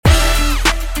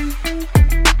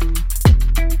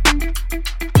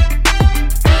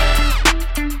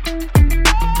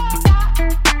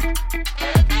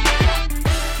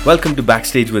Welcome to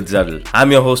Backstage with Zuddl.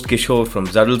 I'm your host Kishore from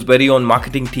Zuddl's very own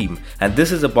marketing team, and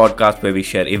this is a podcast where we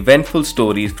share eventful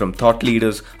stories from thought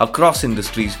leaders across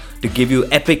industries to give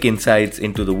you epic insights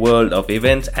into the world of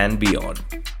events and beyond.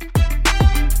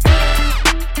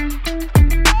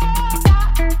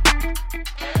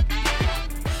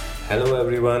 Hello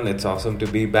everyone, it's awesome to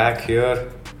be back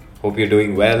here. Hope you're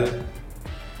doing well.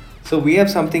 So we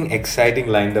have something exciting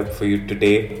lined up for you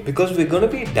today because we're going to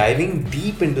be diving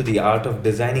deep into the art of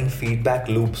designing feedback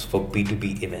loops for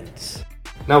B2B events.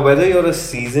 Now, whether you're a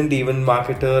seasoned event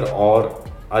marketer or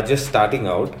are just starting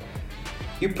out,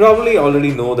 you probably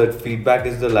already know that feedback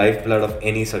is the lifeblood of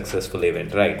any successful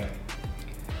event, right?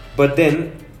 But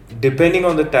then, depending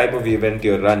on the type of event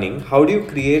you're running, how do you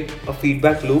create a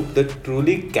feedback loop that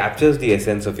truly captures the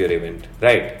essence of your event,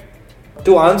 right?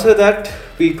 To answer that,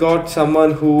 we got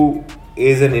someone who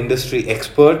is an industry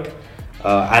expert,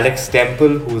 Alex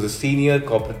Temple, who's a senior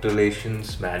corporate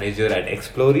relations manager at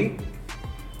Explori.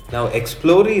 Now,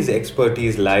 Explori's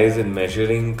expertise lies in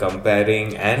measuring,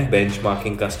 comparing, and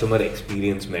benchmarking customer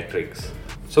experience metrics.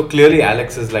 So clearly,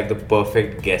 Alex is like the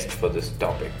perfect guest for this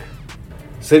topic.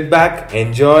 Sit back,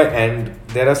 enjoy, and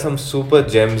there are some super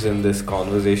gems in this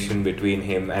conversation between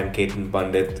him and Ketan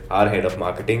Pandit, our head of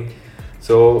marketing.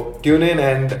 So tune in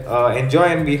and enjoy,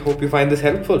 and we hope you find this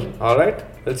helpful. Alright,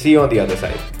 we'll see you on the other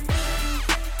side.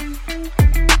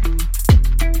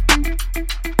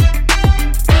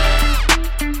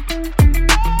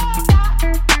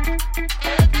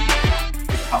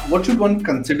 What should one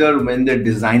consider when they're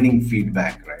designing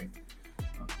feedback, right?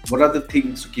 What are the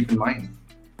things to keep in mind?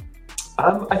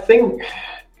 I think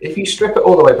if you strip it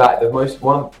all the way back,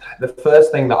 the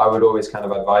first thing that I would always kind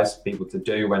of advise people to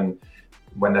do when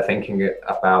they're thinking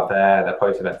about their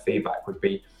post-event feedback would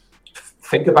be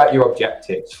think about your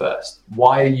objectives first.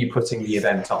 Why are you putting the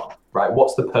event on, right?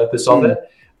 What's the purpose of it?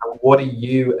 And what are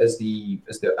you as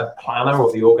a planner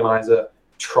or the organizer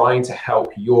trying to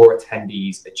help your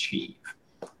attendees achieve,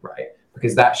 right?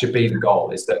 Because that should be the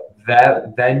goal, is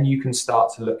that then you can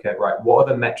start to look at, right, what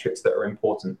are the metrics that are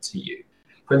important to you?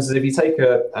 For instance, if you take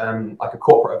a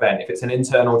corporate event, if it's an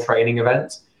internal training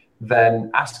event, then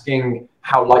asking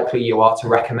how likely you are to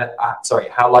return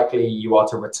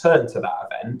to that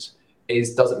event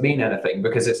doesn't mean anything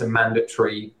because it's a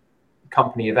mandatory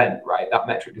company event, right? That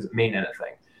metric doesn't mean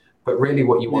anything. But really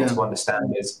what you want to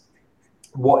understand is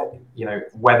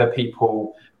whether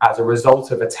people, as a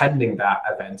result of attending that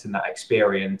event and that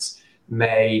experience,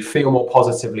 may feel more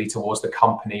positively towards the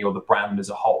company or the brand as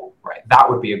a whole, right? That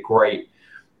would be a great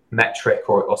metric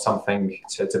or something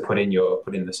to put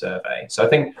in the survey. So I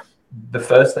think the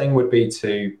first thing would be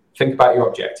to think about your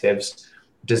objectives,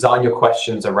 design your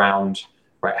questions around,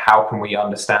 right, how can we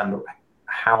understand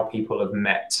how people have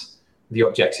met the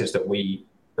objectives that we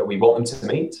want them to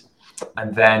meet,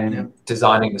 and then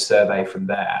designing the survey from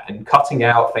there and cutting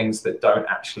out things that don't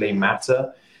actually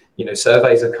matter.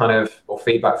 Surveys are or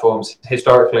feedback forms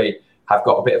historically have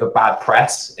got a bit of a bad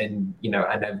press and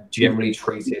they're generally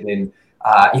treated in,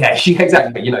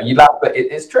 exactly. You laugh, but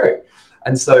it's true.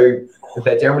 And so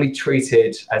they're generally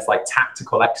treated as like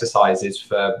tactical exercises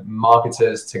for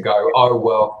marketers to go, oh,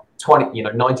 well,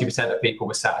 90% of people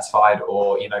were satisfied,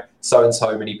 or,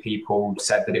 so many people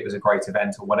said that it was a great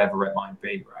event, or whatever it might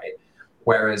be, right?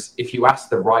 Whereas if you ask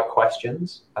the right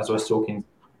questions, as I was talking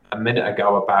a minute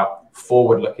ago about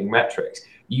forward-looking metrics,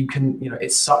 you can,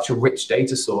 it's such a rich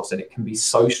data source and it can be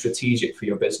so strategic for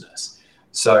your business.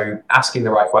 So asking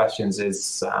the right questions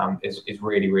is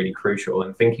really, really crucial,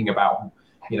 and thinking about,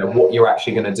 what you're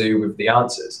actually going to do with the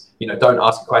answers. Don't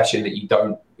ask a question that you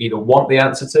don't either want the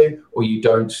answer to, or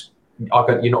you're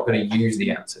not going to use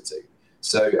the answer to.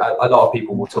 So a lot of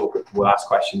people will ask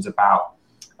questions about,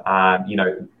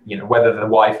 whether the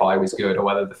Wi-Fi was good or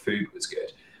whether the food was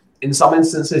good. In some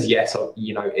instances, yes,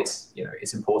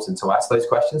 it's important to ask those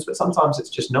questions, but sometimes it's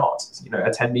just not.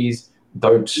 Attendees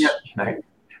don't,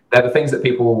 they're the things that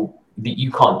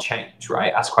you can't change,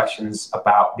 right? Ask questions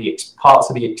about the parts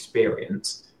of the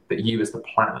experience that you as the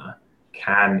planner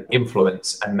can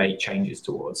influence and make changes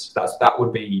towards. That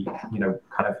would be,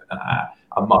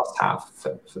 a must-have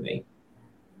for me.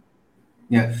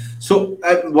 Yeah. So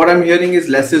what I'm hearing is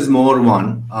less is more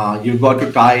one. You've got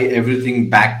to tie everything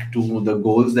back to the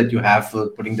goals that you have for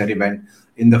putting that event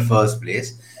in the first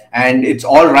place. And it's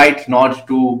all right not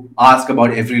to ask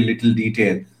about every little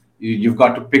detail. You've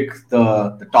got to pick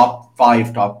the top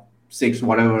 5, top 6,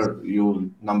 whatever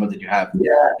number that you have,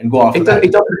 and go after that.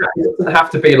 It doesn't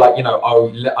have to be like, I'm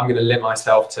going to limit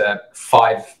myself to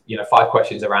 5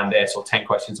 questions around this, or 10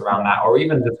 questions around that, or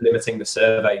even just limiting the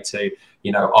survey to,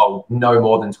 no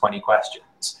more than 20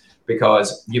 questions.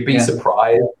 because you'd be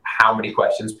surprised how many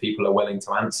questions people are willing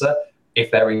to answer if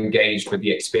they're engaged with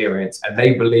the experience and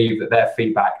they believe that their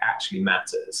feedback actually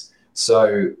matters.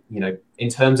 So, in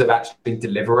terms of actually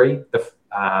delivery,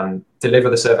 deliver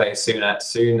the survey as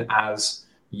soon as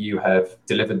you have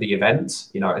delivered the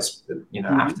event,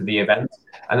 after the event,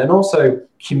 and then also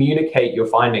communicate your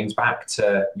findings back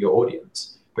to your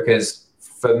audience. Because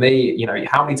for me,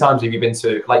 how many times have you been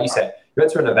to, like you said, you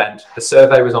went to an event, the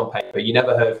survey was on paper, you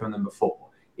never heard from them before.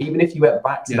 Even if you went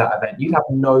back to that event, you'd have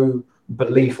no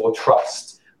belief or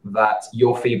trust that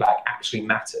your feedback actually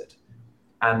mattered.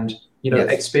 And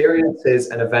experiences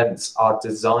and events are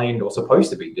designed or supposed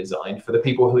to be designed for the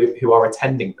people who are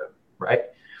attending them, right?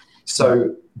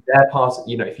 So they're part of,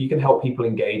 if you can help people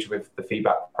engage with the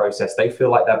feedback process, they feel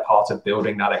like they're part of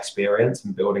building that experience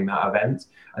and building that event,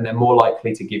 and they're more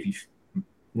likely to give you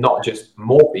not just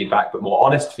more feedback, but more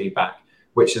honest feedback,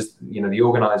 which is, the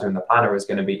organizer and the planner is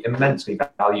going to be immensely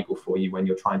valuable for you when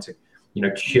you're trying to,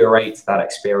 curate that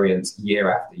experience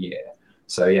year after year.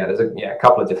 So there's a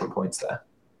couple of different points there.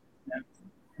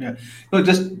 Yeah. No,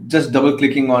 just double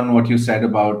clicking on what you said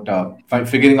about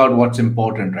figuring out what's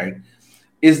important, right?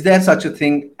 Is there such a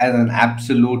thing as an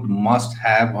absolute must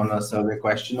have on a survey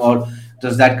question, or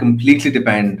does that completely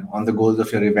depend on the goals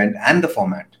of your event and the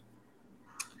format?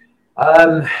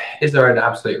 Is there an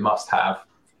absolute must have?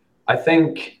 I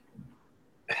think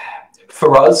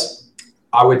for us,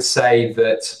 I would say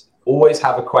that always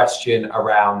have a question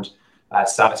around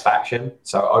satisfaction.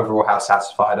 So overall, how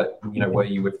satisfied were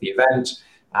you with the event?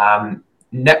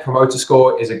 Net Promoter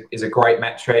Score is a great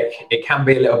metric. It can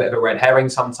be a little bit of a red herring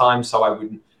sometimes, so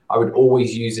I would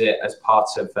always use it as part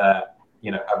of a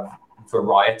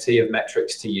variety of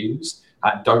metrics to use.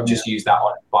 Don't just use that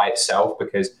one by itself,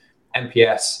 because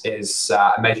NPS is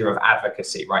a measure of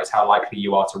advocacy, right? It's how likely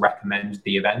you are to recommend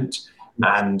the event,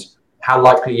 and how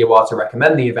likely you are to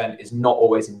recommend the event is not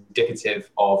always indicative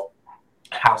of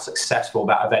how successful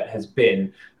that event has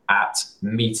been at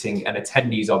meeting an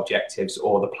attendee's objectives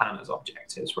or the planner's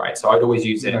objectives, right? So I'd always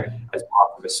use it as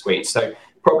part of a suite. So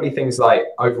probably things like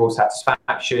overall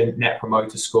satisfaction, Net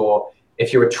Promoter Score.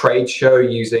 If you're a trade show,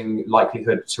 using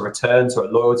likelihood to return, so a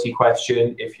loyalty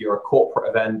question. If you're a corporate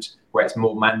event where it's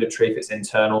more mandatory, if it's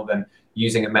internal, then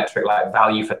using a metric like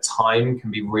value for time can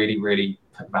be really, really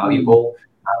valuable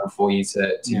for you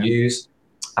to use.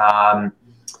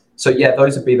 So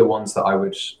those would be the ones that I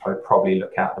would probably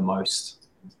look at the most.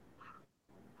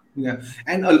 Yeah,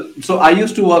 and so I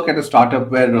used to work at a startup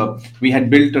where we had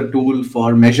built a tool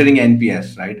for measuring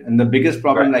NPS, right? And the biggest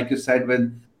problem, like you said,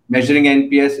 with measuring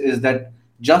NPS is that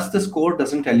just the score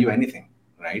doesn't tell you anything,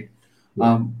 right?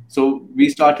 So we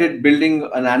started building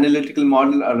an analytical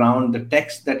model around the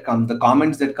text that comes, the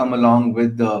comments that come along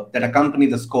with that accompany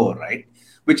the score, right?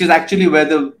 Which is actually where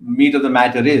the meat of the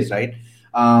matter is, right?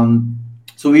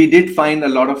 So we did find a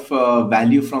lot of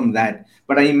value from that.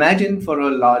 But I imagine for a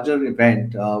larger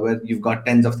event where you've got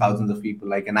tens of thousands of people,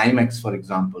 like an IMEX, for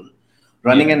example,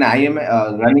 running an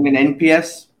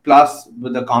NPS plus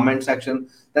with the comment section,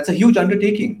 that's a huge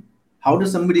undertaking. How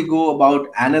does somebody go about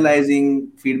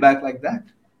analyzing feedback like that?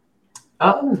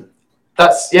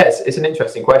 It's an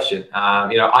interesting question.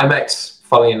 IMEX,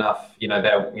 funnily enough,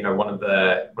 they're one of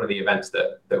the events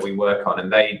that we work on,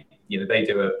 and they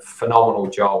do a phenomenal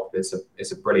job. It's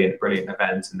a brilliant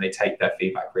event, and they take their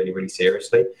feedback really, really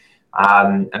seriously.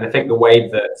 And I think the way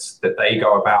that they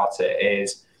go about it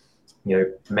is,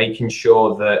 making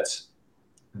sure that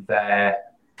they're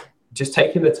just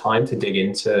taking the time to dig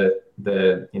into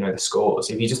the scores.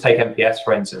 If you just take NPS,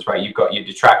 for instance, right, you've got your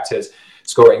detractors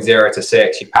scoring 0 to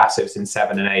 6, your passives in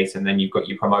 7 and 8, and then you've got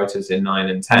your promoters in 9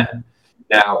 and 10.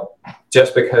 Now,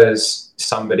 just because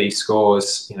somebody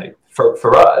scores,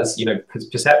 for us,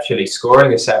 perceptually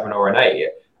scoring a 7 or an 8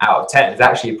 out of 10 is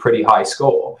actually a pretty high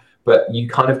score, but you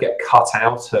kind of get cut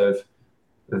out of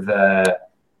the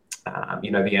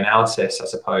analysis, I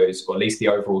suppose, or at least the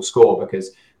overall score,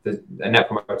 because the Net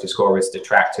Promoter Score is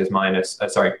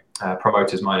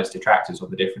promoters minus detractors, or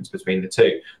the difference between the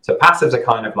two. So passives are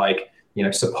kind of like,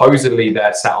 supposedly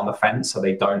they're sat on the fence, so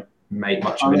they don't make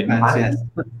much of an impact. Yes.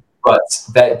 But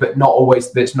not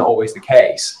always. That's not always the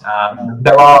case.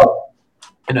 There are,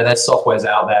 there's softwares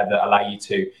out there that allow you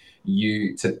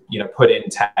to put in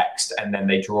text, and then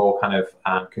they draw kind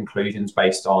of conclusions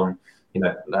based on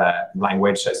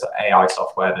language. So it's the AI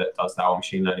software that does that, or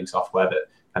machine learning software that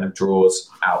kind of draws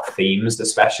out themes,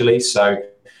 especially. So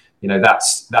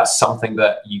that's something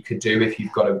that you could do if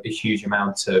you've got a huge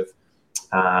amount of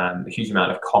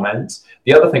comments.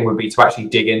 The other thing would be to actually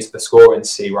dig into the score and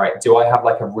see, right, do I have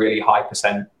like a really high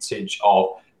percentage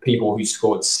of people who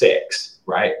scored 6,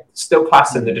 right? Still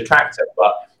classed in the detractor,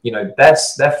 but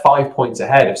they're 5 points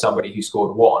ahead of somebody who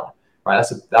scored 1. Right,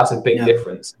 that's a big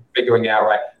difference. Figuring out,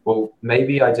 right, well,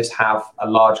 maybe I just have a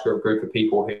large group of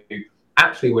people who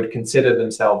actually would consider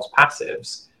themselves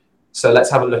passives. So let's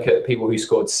have a look at people who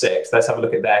scored 6. Let's have a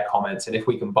look at their comments, and if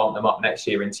we can bump them up next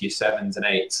year into your 7s and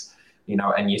 8s,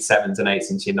 and your 7s and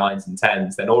 8s into your 9s and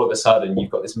 10s, then all of a sudden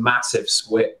you've got this massive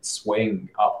swing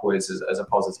upwards as a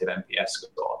positive NPS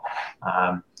score.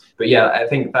 But yeah, I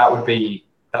think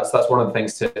that's one of the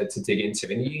things to dig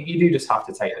into, and you do just have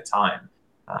to take the time.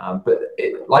 But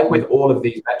like with all of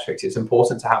these metrics, it's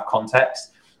important to have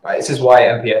context. Right? This is why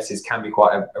NPS can be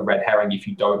quite a red herring if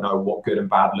you don't know what good and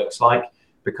bad looks like,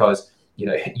 because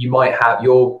you might have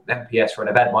your NPS for an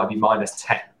event might be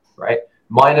 -10, right?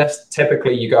 Minus,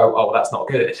 typically you go, oh, well, that's not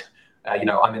good.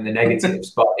 I'm in the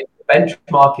negatives. But if the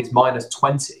benchmark is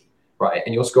 -20, right,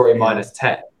 and you're scoring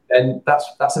 -10, then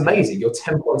that's amazing. You're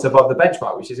 10 points above the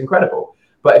benchmark, which is incredible.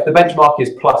 But if the benchmark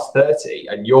is +30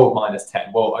 and you're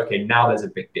 -10, well, okay, now there's a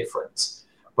big difference.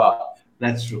 But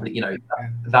that's true.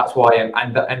 That's why,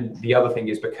 and the other thing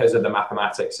is because of the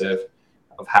mathematics of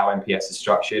how NPS is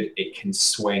structured, it can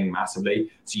swing massively.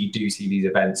 So you do see these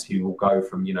events who will go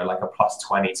from like a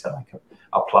 +20 to like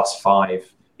a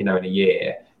 +5, in a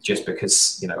year, just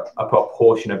because a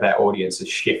proportion of their audience has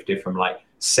shifted from like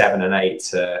 7 and 8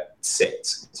 to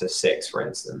 6, for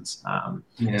instance.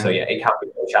 So yeah, it can be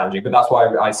challenging, but that's why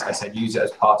I said use it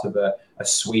as part of a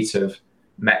suite of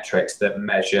metrics that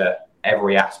measure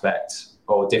every aspect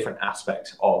or different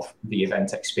aspects of the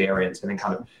event experience, and then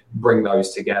kind of bring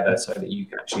those together so that you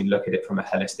can actually look at it from a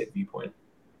holistic viewpoint.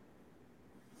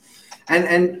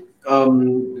 And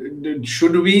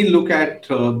should we look at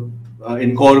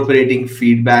incorporating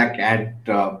feedback at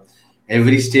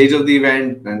every stage of the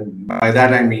event? And by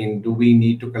that I mean, do we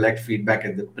need to collect feedback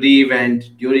at the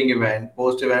pre-event, during event,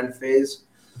 post-event phase?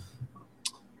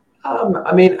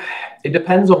 I mean, it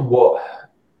depends on what.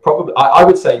 Probably, I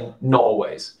would say not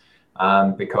always,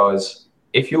 because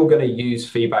if you're going to use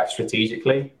feedback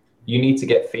strategically, you need to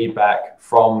get feedback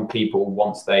from people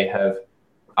once they have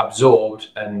absorbed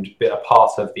and been a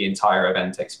part of the entire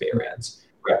event experience.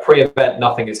 Pre-event,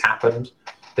 nothing has happened.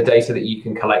 The data that you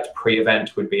can collect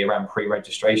pre-event would be around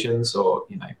pre-registrations or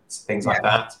things like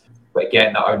that. But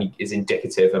again, that only is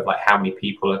indicative of like how many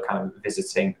people are kind of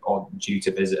visiting or due to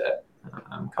visit,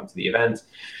 come to the event.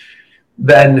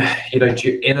 Then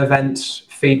in event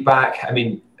feedback, I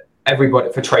mean,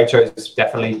 everybody for trade shows,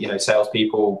 definitely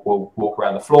salespeople will walk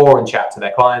around the floor and chat to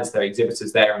their clients, their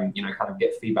exhibitors there, and kind of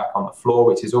get feedback on the floor,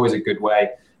 which is always a good way.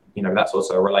 That's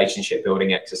also a relationship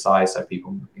building exercise, so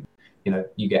people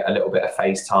you get a little bit of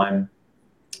face time.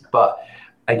 But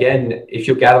again, if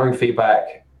you're gathering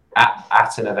feedback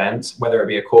at an event, whether it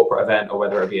be a corporate event or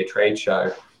whether it be a trade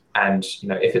show, and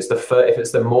if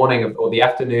it's the morning or the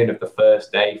afternoon of the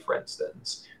first day, for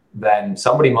instance, then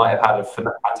somebody might have had a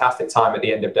fantastic time at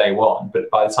the end of day 1, but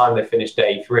by the time they finish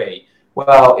day 3,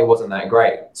 well, it wasn't that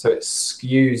great. So it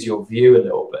skews your view a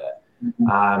little bit.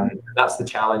 That's the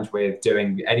challenge with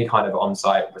doing any kind of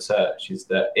on-site research, is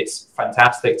that it's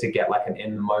fantastic to get like an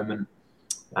in-the-moment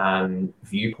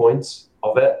viewpoint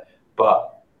of it,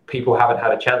 but people haven't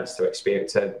had a chance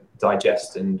to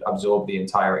digest and absorb the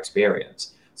entire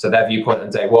experience. So their viewpoint on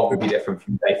day 1 would be different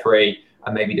from day 3,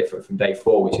 and maybe different from day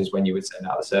 4, which is when you would send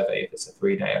out a survey if it's a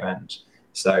 3-day event.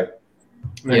 So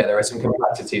yeah, there are some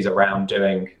complexities around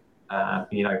doing,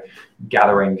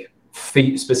 gathering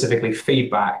specifically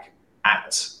feedback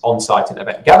at on-site an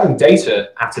event. Gathering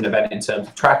data at an event in terms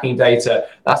of tracking data,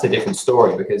 that's a different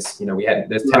story, because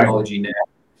there's technology now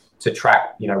to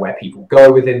track where people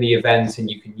go within the event, and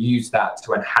you can use that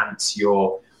to enhance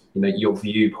your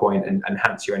viewpoint and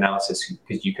enhance your analysis,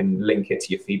 because you can link it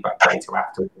to your feedback data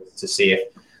afterwards to see if,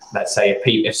 let's say,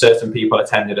 if certain people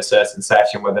attended a certain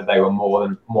session, whether they were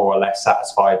more or less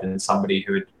satisfied than somebody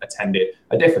who had attended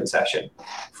a different session,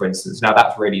 for instance. Now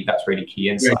that's really key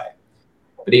insight. Right.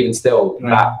 But even still,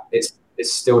 that it's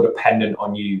still dependent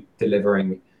on you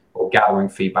delivering or gathering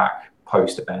feedback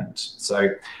post-event. So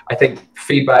I think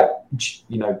feedback,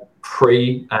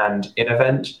 pre and in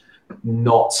event,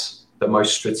 not the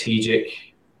most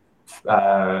strategic,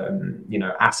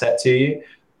 asset to you.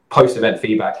 Post-event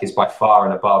feedback is by far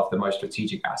and above the most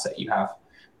strategic asset you have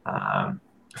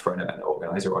for an event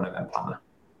organizer or an event planner.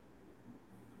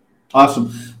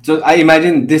 Awesome. So I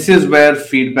imagine this is where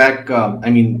feedback,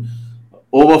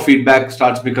 over feedback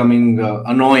starts becoming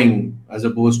annoying as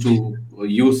opposed to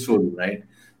useful, right?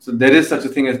 So there is such a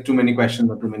thing as too many questions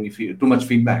or too much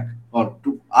feedback, or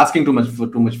asking too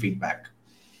much feedback.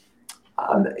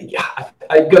 Yeah,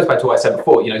 it goes back to what I said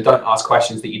before. Don't ask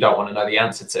questions that you don't want to know the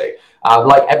answer to.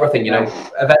 Like everything,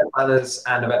 event planners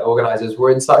and event organizers,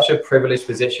 we're in such a privileged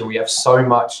position. We have so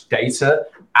much data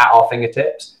at our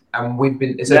fingertips, and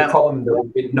it's a problem that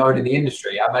we've been known in the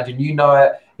industry. I imagine you know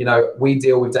it. We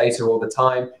deal with data all the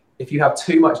time. If you have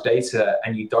too much data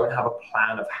and you don't have a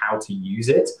plan of how to use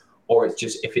it, or it's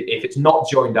just if it's not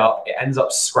joined up, it ends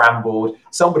up scrambled.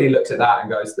 Somebody looks at that and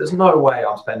goes, "There's no way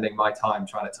I'm spending my time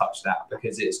trying to touch that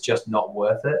because it's just not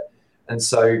worth it." And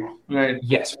so,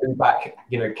 yes, feedback,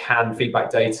 feedback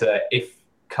data, if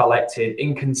collected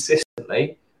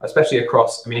inconsistently, especially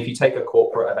across. If you take a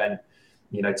corporate event,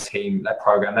 team, that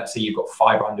program. Let's say you've got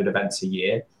 500 events a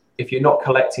year. If you're not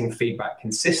collecting feedback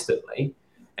consistently,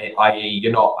 i.e.,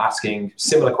 you're not asking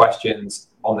similar questions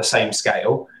on the same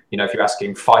scale. If you're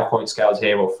asking 5-point scales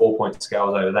here or 4-point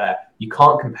scales over there, you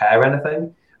can't compare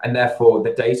anything, and therefore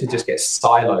the data just gets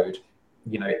siloed,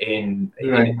 in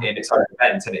its own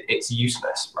event, and it's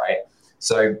useless, right?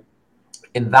 So,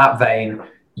 in that vein,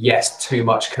 yes, too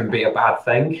much can be a bad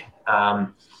thing,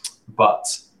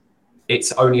 but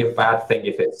it's only a bad thing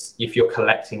if you're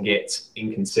collecting it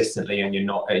inconsistently and you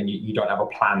don't have a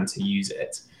plan to use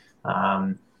it.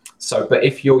 But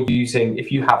if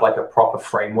you have like a proper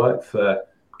framework for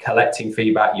collecting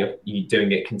feedback, you're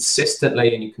doing it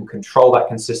consistently, and you can control that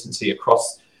consistency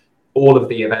across all of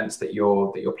the events that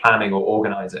you're planning or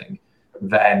organizing,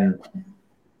 then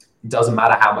it doesn't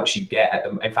matter how much you get.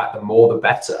 In fact, the more the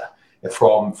better.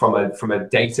 From a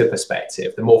data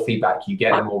perspective, the more feedback you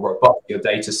get, the more robust your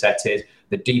data set is,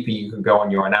 the deeper you can go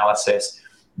on your analysis,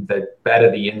 the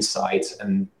better the insight,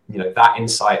 and that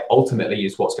insight ultimately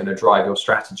is what's going to drive your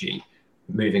strategy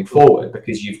moving forward,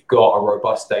 because you've got a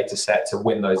robust data set to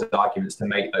win those arguments, to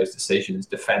make those decisions,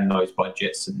 defend those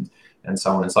budgets, and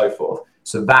so on and so forth.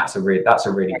 So that's a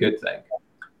really good thing.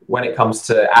 When it comes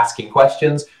to asking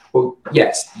questions, well,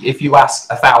 yes, if you ask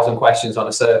 1,000 questions on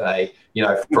a survey,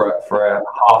 for a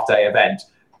half-day event,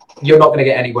 you're not going to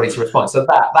get anybody to respond. So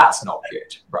that's not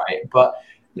good, right? But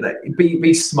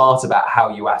be smart about how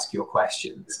you ask your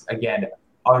questions. Again,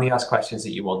 only ask questions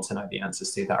that you want to know the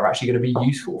answers to, that are actually going to be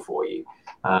useful for you.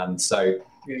 So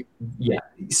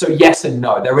yes and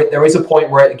no. There is a point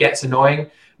where it gets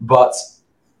annoying, but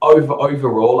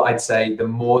overall, I'd say the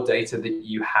more data that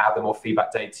you have, the more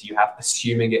feedback data you have,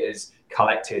 assuming it is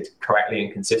collected correctly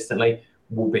and consistently,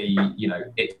 will be,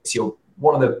 it's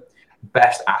one of the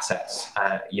best assets,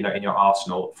 in your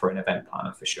arsenal for an event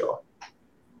planner, for sure.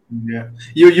 Yeah,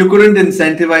 you couldn't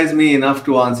incentivize me enough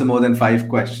to answer more than 5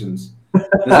 questions.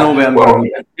 There's no way I'm going to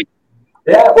do that.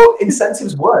 Yeah, well,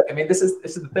 incentives work. This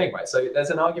is the thing, right? So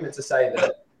there's an argument to say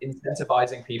that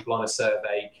incentivizing people on a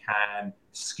survey can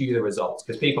skew the results,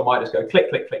 because people might just go click,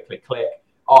 click, click, click, click.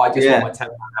 Oh, I just want my £10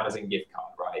 Amazon gift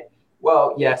card, right?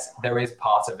 Well, yes, there is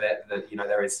part of it that,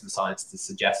 there is some science to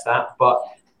suggest that. But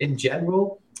in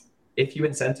general, if you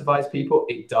incentivize people,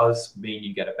 it does mean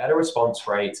you get a better response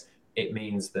rate. It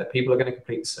means that people are going to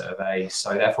complete the survey.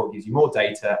 So therefore, it gives you more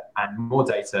data, and more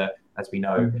data, as we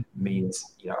know, means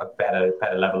a better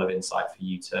level of insight for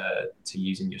you to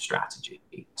use in your strategy.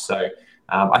 So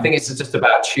I think it's just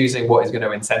about choosing what is going to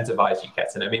incentivize you,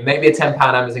 Ketan. Maybe a £10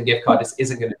 Amazon gift card just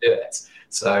isn't going to do it.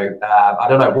 So I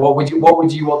don't know. What would you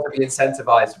want to be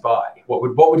incentivized by? What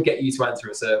would get you to answer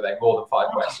a survey more than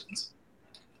 5 questions?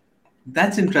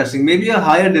 That's interesting. Maybe a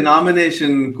higher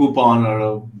denomination coupon,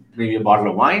 or maybe a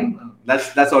bottle of wine.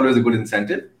 That's always a good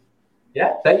incentive.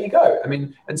 Yeah, there you go.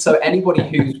 And so anybody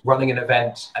who's running an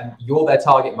event and you're their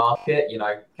target market,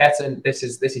 Ketan, this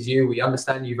is you. We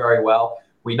understand you very well.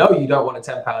 We know you don't want a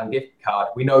 £10 gift card.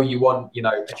 We know you want,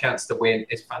 a chance to win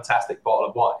this fantastic bottle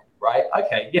of wine, right?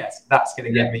 Okay, yes, that's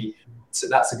going to get me. So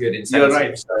that's a good incentive. You're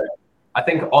right. So I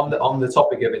think on the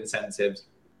topic of incentives,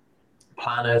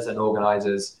 planners and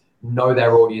organizers know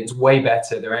their audience way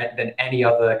better than any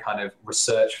other kind of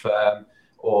research firm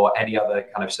or any other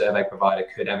kind of survey provider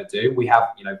could ever do. We have,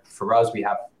 for us, we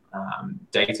have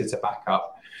data to back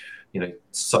up,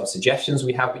 some suggestions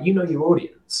we have, but your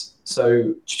audience.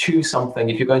 So choose something.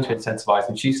 If you're going to incentivize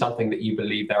them, choose something that you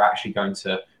believe they're actually going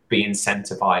to be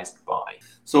incentivized by.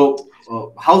 So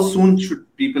how soon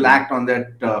should people act on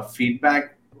that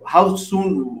feedback? How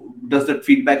soon does that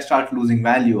feedback start losing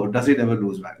value, or does it ever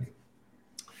lose value?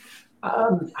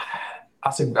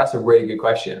 That's a really good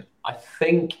question. I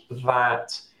think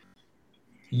that,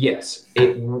 yes,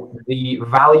 the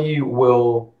value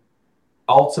will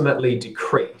ultimately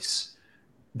decrease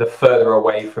the further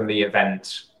away from the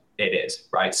event it is,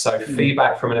 right? So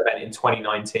feedback from an event in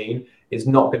 2019 is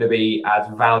not going to be as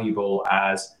valuable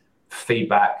as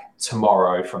feedback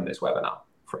tomorrow from this webinar,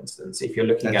 for instance, if you're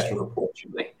looking at it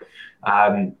proportionally.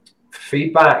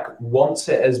 feedback, once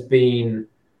it has been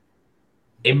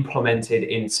implemented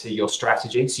into your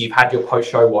strategy, so you've had your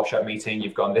post-show wash-up meeting,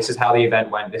 you've gone, this is how the event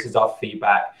went, this is our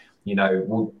feedback.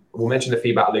 We'll mention the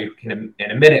feedback loop in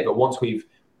a minute, but once we've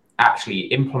actually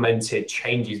implemented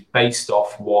changes based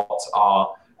off what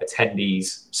our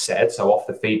attendees said, so off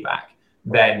the feedback,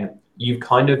 then you've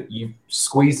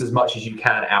squeezed as much as you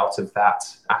can out of that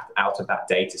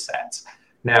data set.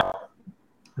 Now,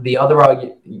 the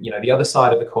other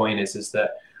side of the coin is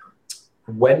that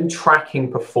when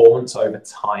tracking performance over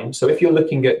time, so if you're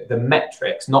looking at the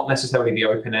metrics, not necessarily the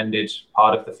open-ended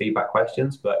part of the feedback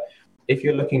questions, but if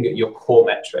you're looking at your core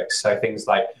metrics, so things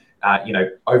like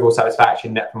overall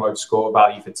satisfaction, net promoter score,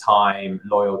 value for time,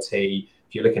 loyalty,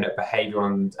 if you're looking at behavioral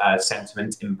and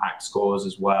sentiment impact scores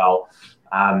as well,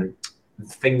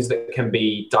 things that can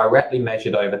be directly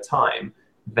measured over time,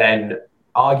 then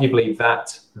arguably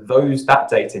that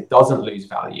data doesn't lose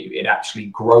value. It actually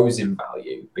grows in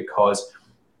value, because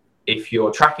if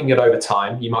you're tracking it over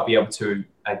time, you might be able to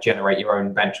generate your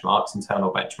own benchmarks,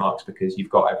 internal benchmarks, because you've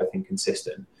got everything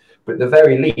consistent. But at the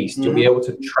very least, you'll be able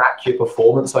to track your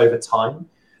performance over time.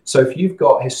 So if you've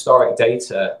got historic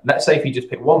data, let's say if you just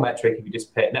pick one metric, if you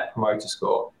just pick net promoter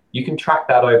score, you can track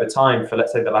that over time for,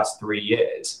 let's say, the last 3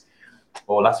 years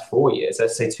or last 4 years.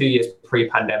 Let's say 2 years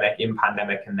pre-pandemic, in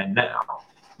pandemic, and then now.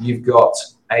 You've got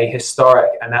a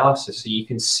historic analysis, so you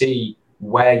can see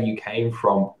where you came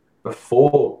from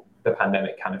before the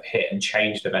pandemic kind of hit and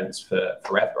changed events for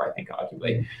forever, I think,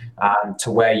 arguably,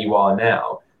 to where you are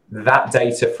now. That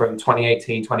data from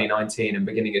 2018, 2019, and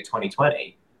beginning of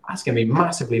 2020, that's going to be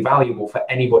massively valuable for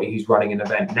anybody who's running an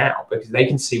event now, because they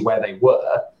can see where they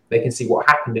were, they can see what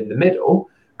happened in the middle,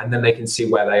 and then they can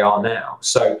see where they are now.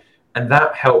 So, and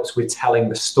that helps with telling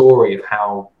the story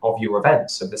of your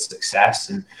events, of the success,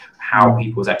 and how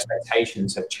people's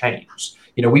expectations have changed.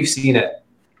 We've seen it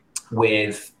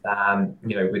with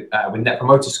Net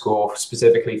Promoter Score,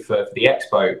 specifically for the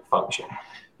Expo function.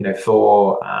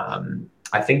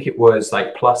 I think it was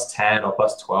like +10 or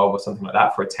 +12 or something like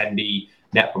that for attendee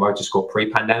Net Promoter Score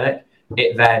pre-pandemic.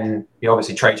 It then,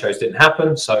 obviously trade shows didn't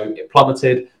happen, so it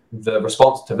plummeted. The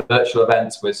response to the virtual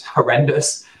events was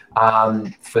horrendous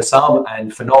for some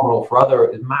and phenomenal for other.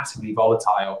 It was massively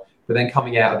volatile. But then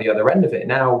coming out of the other end of it,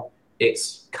 now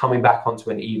it's coming back onto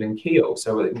an even keel.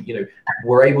 So,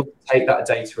 we're able to take that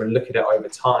data and look at it over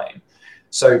time.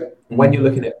 So when you're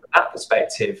looking at it from that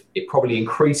perspective, it probably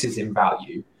increases in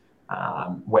value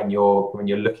when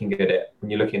you're looking at it, when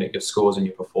you're looking at your scores and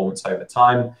your performance over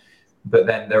time. But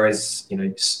then there is,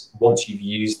 once you've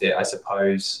used it, I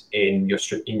suppose, in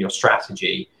your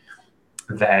strategy,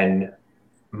 then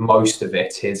most of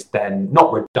it is then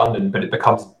not redundant, but it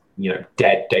becomes,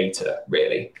 dead data,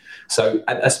 really. So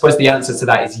I suppose the answer to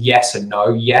that is yes and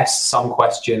no. Yes, some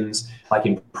questions like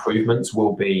improvements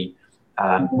will be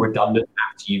redundant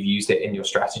after you've used it in your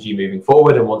strategy moving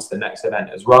forward. And once the next event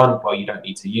has run, well, you don't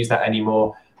need to use that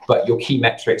anymore. But your key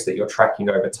metrics that you're tracking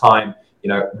over time,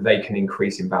 they can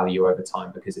increase in value over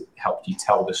time, because it helps you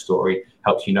tell the story,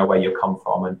 helps you know where you come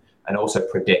from, and also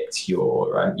predict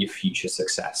your future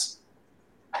success.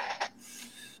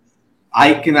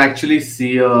 I can actually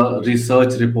see a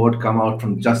research report come out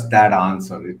from just that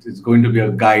answer. It's going to be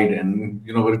a guide, and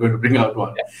we're going to bring out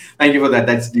one. Yeah. Thank you for that.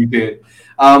 That's detailed.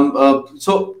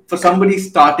 So for somebody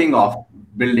starting off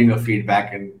building a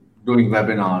feedback and doing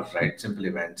webinars, right, simple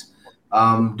events,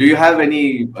 do you have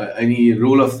any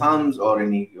rule of thumbs or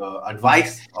any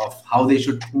advice of how they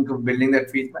should think of building that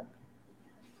feedback?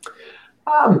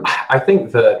 I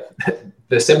think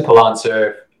the simple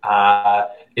answer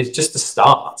is just to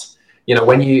start.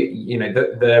 When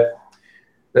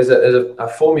there's a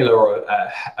formula or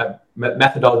a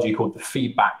methodology called the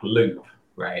feedback loop,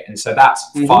 right? And so that's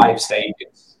 5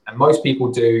 stages. And most people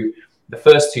do the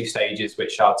first 2 stages,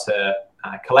 which are to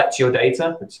collect your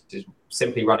data, which is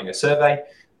simply running a survey,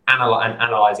 and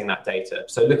analyzing that data.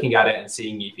 So looking at it and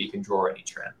seeing if you can draw any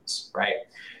trends, right?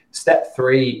 Step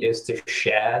 3 is to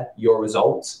share your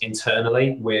results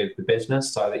internally with the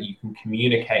business, so that you can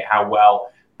communicate how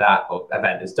well that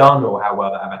event is done or how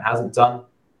well that event hasn't done.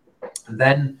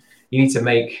 Then you need to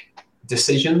make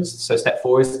decisions. So step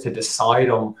 4 is to decide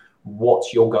on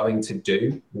what you're going to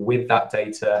do with that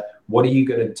data. What are you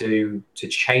going to do to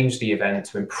change the event,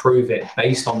 to improve it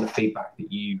based on the feedback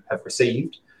that you have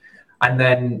received? And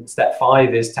then step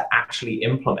 5 is to actually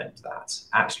implement that.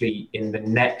 Actually, in the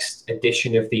next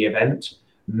edition of the event,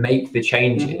 make the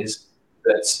changes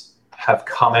that have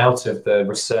come out of the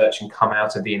research and come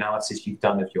out of the analysis you've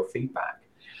done of your feedback.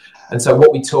 And so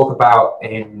what we talk about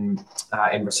in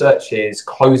research is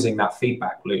closing that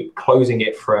feedback loop, closing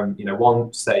it from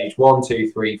one stage 1,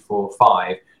 2, 3, 4,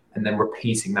 5, and then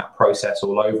repeating that process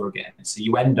all over again. So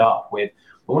you end up with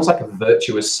almost like a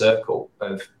virtuous circle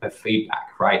of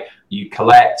feedback, right? You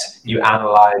collect, you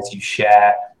analyze, you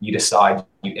share, you decide,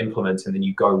 you implement, and then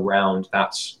you go round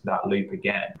that loop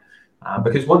again.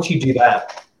 Because once you do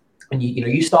that, and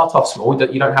you start off small,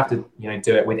 you don't have to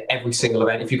do it with every single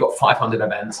event. If you've got 500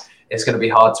 events, it's going to be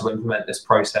hard to implement this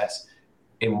process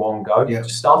in one go. Yeah.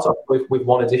 Just start off with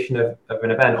one edition of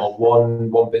an event, or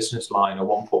one business line, or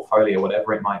one portfolio,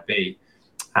 whatever it might be.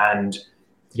 And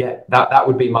yeah, that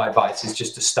would be my advice, is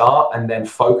just to start and then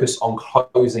focus on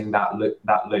closing that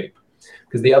loop.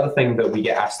 Because the other thing that we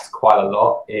get asked quite a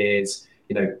lot is,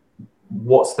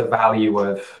 what's the value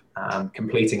of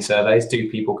completing surveys? Do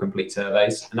people complete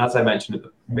surveys? And as I mentioned at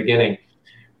the beginning,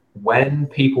 when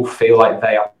people feel like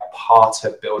they are part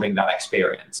of building that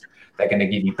experience, they're going to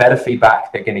give you better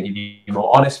feedback, they're going to give you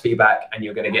more honest feedback, and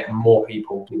you're going to get more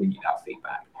people giving you that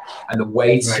feedback. And the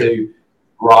way to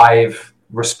drive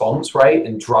response rate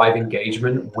and drive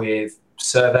engagement with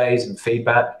surveys and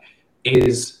feedback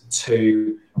is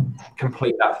to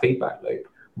complete that feedback loop.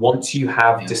 Once you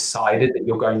have decided that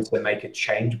you're going to make a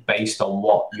change based on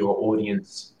what your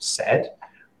audience said,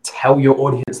 tell your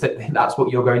audience that that's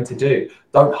what you're going to do.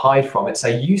 Don't hide from it.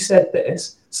 Say, you said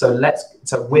this, so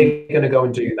we're going to go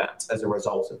and do that as a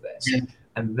result of this.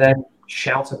 And then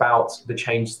shout about the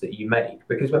changes that you make.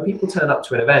 Because when people turn up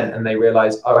to an event and they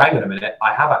realize, oh, hang on a minute,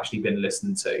 I have actually been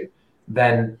listened to,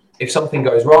 then if something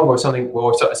goes wrong or something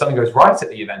goes right at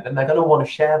the event, then they're going to want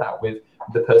to share that with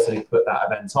the person who put that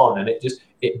event on, and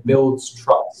it builds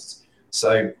trust.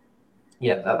 So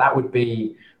yeah, that would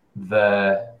be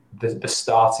the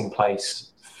starting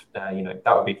place. That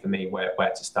would be for me where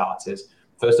to start is,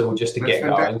 first of all, just to get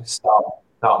going,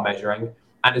 start measuring,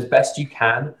 and as best you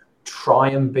can, try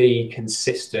and be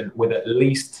consistent with at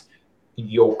least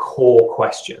your core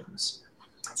questions,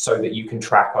 so that you can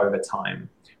track over time,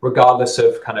 regardless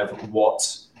of kind of what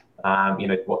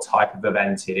type of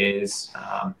event it is.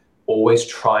 Always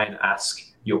try and ask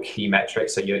your key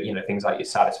metrics. So your things like your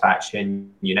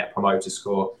satisfaction, your net promoter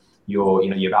score, your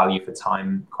value for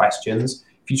time questions.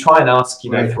 If you try and ask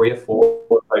 3 or 4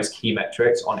 of those key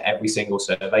metrics on every single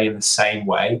survey in the same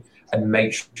way, and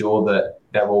make sure that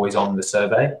they're always on the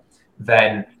survey,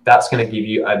 then that's going to give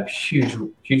you a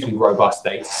hugely robust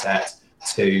data set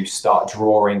to start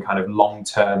drawing kind of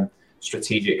long-term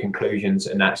strategic conclusions,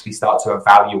 and actually start to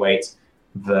evaluate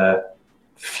the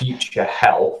future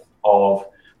health of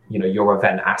your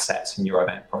event assets and your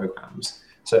event programs.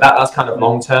 So that's kind of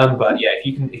long term, but yeah, if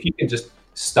you can just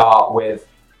start with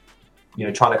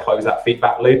trying to close that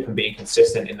feedback loop and being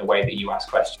consistent in the way that you ask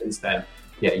questions, then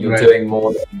yeah, you're doing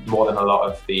more than a lot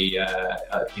of the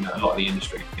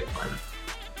industry at the moment.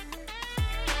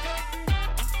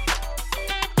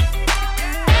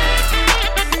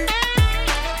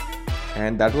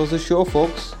 And that was the show,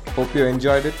 folks. Hope you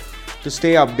enjoyed it. To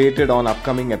stay updated on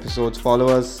upcoming episodes, follow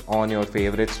us on your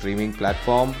favorite streaming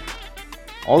platform.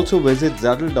 Also visit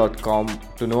Zuddl.com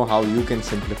to know how you can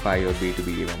simplify your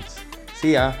B2B events.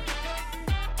 See ya!